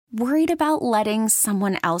Worried about letting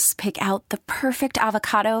someone else pick out the perfect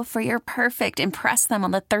avocado for your perfect impress them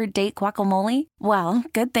on the third date guacamole? Well,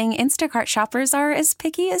 good thing Instacart shoppers are as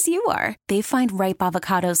picky as you are. They find ripe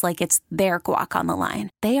avocados like it's their guac on the line.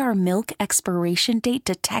 They are milk expiration date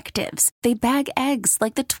detectives. They bag eggs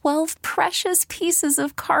like the 12 precious pieces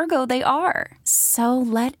of cargo they are. So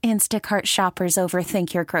let Instacart shoppers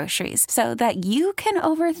overthink your groceries so that you can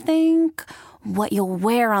overthink what you'll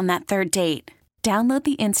wear on that third date. Download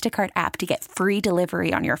the Instacart app to get free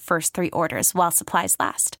delivery on your first 3 orders while supplies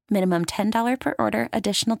last. Minimum $10 per order.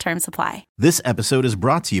 Additional terms apply. This episode is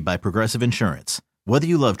brought to you by Progressive Insurance. Whether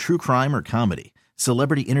you love true crime or comedy,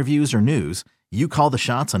 celebrity interviews or news, you call the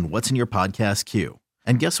shots on what's in your podcast queue.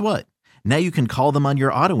 And guess what? Now you can call them on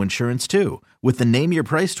your auto insurance too with the Name Your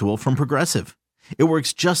Price tool from Progressive. It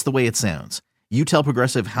works just the way it sounds. You tell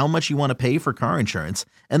Progressive how much you want to pay for car insurance,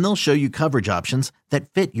 and they'll show you coverage options that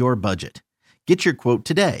fit your budget. Get your quote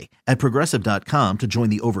today at Progressive.com to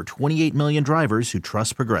join the over 28 million drivers who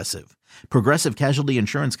trust Progressive. Progressive Casualty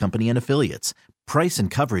Insurance Company and Affiliates. Price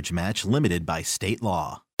and coverage match limited by state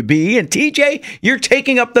law. B and TJ, you're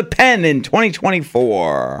taking up the pen in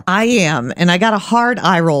 2024. I am, and I got a hard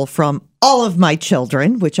eye roll from all of my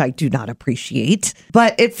children, which I do not appreciate,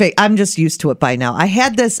 but I'm just used to it by now. I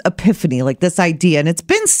had this epiphany, like this idea, and it's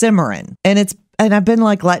been simmering, and I've been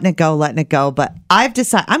like letting it go, but I've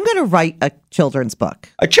decided I'm going to write a children's book.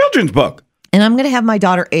 A children's book? And I'm going to have my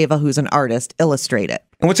daughter Ava, who's an artist, illustrate it.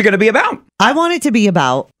 And what's it going to be about? I want it to be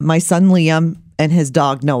about my son Liam and his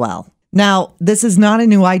dog Noel. Now, this is not a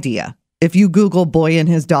new idea. If you Google boy and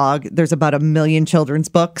his dog, there's about 1 million children's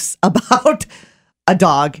books about a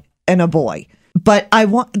dog and a boy. But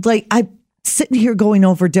I'm sitting here going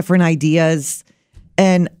over different ideas,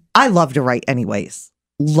 and I love to write anyways.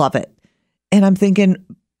 Love it. And I'm thinking,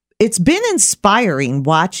 it's been inspiring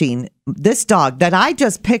watching this dog that I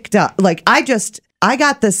just picked up. I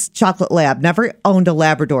got this chocolate lab, never owned a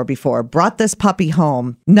Labrador before, brought this puppy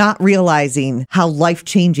home, not realizing how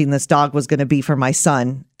life-changing this dog was going to be for my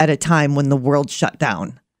son at a time when the world shut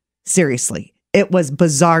down. Seriously, it was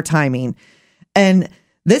bizarre timing. And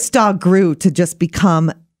this dog grew to just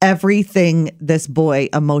become everything this boy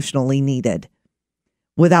emotionally needed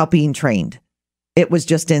without being trained. It was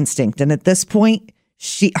just instinct. And at this point,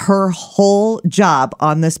 her whole job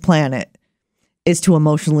on this planet is to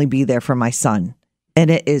emotionally be there for my son.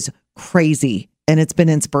 And it is crazy. And it's been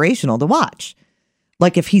inspirational to watch.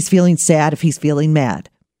 Like if he's feeling sad, if he's feeling mad,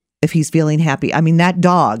 if he's feeling happy. I mean, that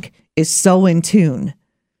dog is so in tune.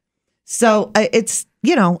 So it's,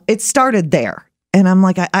 it started there. And I'm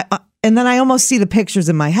like, and then I almost see the pictures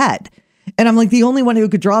in my head. And I'm like, the only one who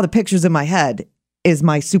could draw the pictures in my head is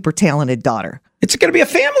my super talented daughter. It's going to be a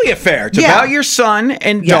family affair. It's about your son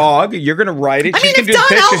and dog. You're going to write it. I mean, if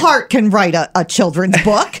Don Elhart can write a children's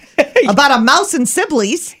book about a mouse and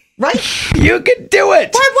Sibley's, right? You can do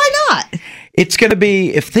it. Why not? It's going to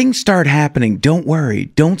be, if things start happening, don't worry.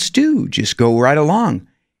 Don't stew. Just go right along.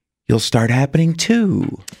 You'll start happening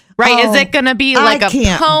too. Right. Is it going to be like a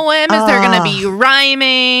poem? Is there going to be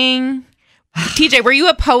rhyming? TJ, were you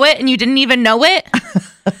a poet and you didn't even know it?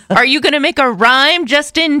 Are you going to make a rhyme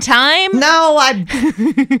just in time? No,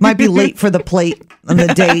 I might be late for the plate on the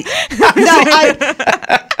date. No,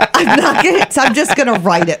 I'm not going to. I'm just going to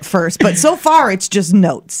write it first. But so far, it's just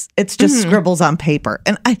notes. It's just scribbles on paper.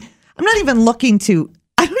 And I'm not even looking to,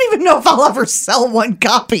 I don't even know if I'll ever sell one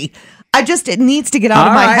copy. It needs to get out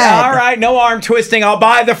of my head. All right, no arm twisting. I'll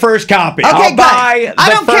buy the first copy. Okay, I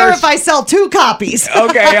don't care if I sell 2 copies. Okay, all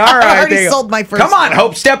right. I already sold my first. Come on,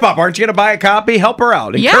 Hope, step up. Aren't you going to buy a copy? Help her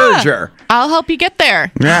out. Encourage her. I'll help you get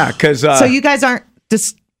there. Yeah, because... So you guys aren't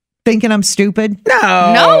just thinking I'm stupid?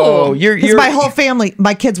 No. You're my whole family,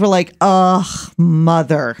 my kids were like, ugh,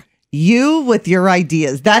 mother, you with your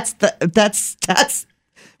ideas. That's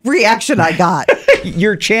reaction I got.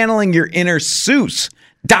 You're channeling your inner Seuss.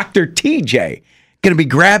 Dr. TJ, going to be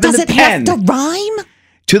grabbing the pen. Does it have to rhyme?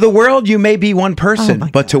 To the world, you may be one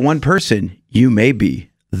person, but to one person, you may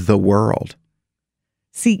be the world.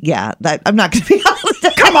 See, yeah, I'm not going to be able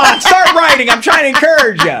to. Come on, start writing. I'm trying to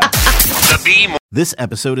encourage you. This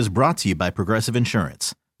episode is brought to you by Progressive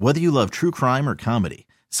Insurance. Whether you love true crime or comedy,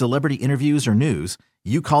 celebrity interviews or news,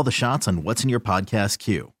 you call the shots on what's in your podcast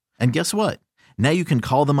queue. And guess what? Now you can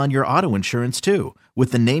call them on your auto insurance too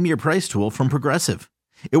with the Name Your Price tool from Progressive.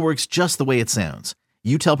 It works just the way it sounds.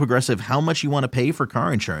 You tell Progressive how much you want to pay for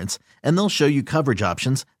car insurance, and they'll show you coverage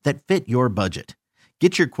options that fit your budget.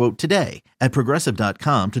 Get your quote today at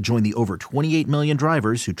Progressive.com to join the over 28 million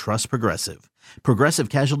drivers who trust Progressive. Progressive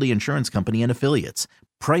Casualty Insurance Company and Affiliates.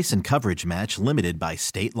 Price and coverage match limited by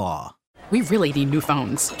state law. We really need new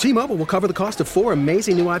phones. T-Mobile will cover the cost of 4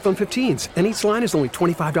 amazing new iPhone 15s, and each line is only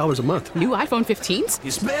 $25 a month. New iPhone 15s?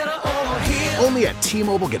 It's better over here. Only at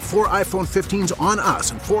T-Mobile, get 4 iPhone 15s on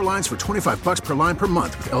us and 4 lines for $25 per line per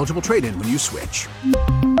month with eligible trade-in when you switch.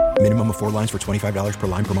 Minimum of 4 lines for $25 per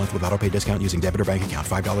line per month with autopay discount using debit or bank account.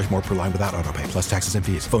 $5 more per line without autopay, plus taxes and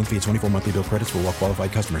fees. Phone fee at 24 monthly bill credits for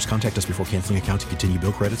well-qualified customers. Contact us before canceling account to continue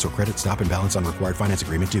bill credits or credit stop and balance on required finance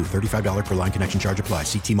agreement due. $35 per line connection charge applies.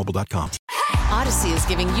 See T-Mobile.com. Odyssey is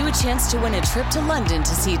giving you a chance to win a trip to London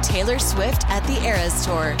to see Taylor Swift at the Eras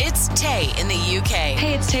Tour. It's Tay in the UK.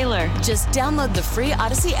 Hey, it's Taylor. Just download the free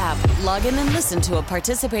Odyssey app, log in and listen to a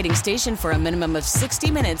participating station for a minimum of 60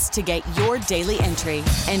 minutes to get your daily entry.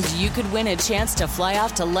 And you could win a chance to fly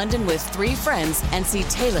off to London with 3 friends and see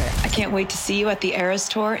Taylor. I can't wait to see you at the Eras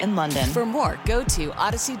Tour in London. For more, go to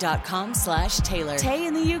odyssey.com/Taylor. Tay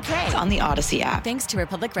in the UK. It's on the Odyssey app. Thanks to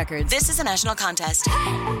Republic Records. This is a national contest.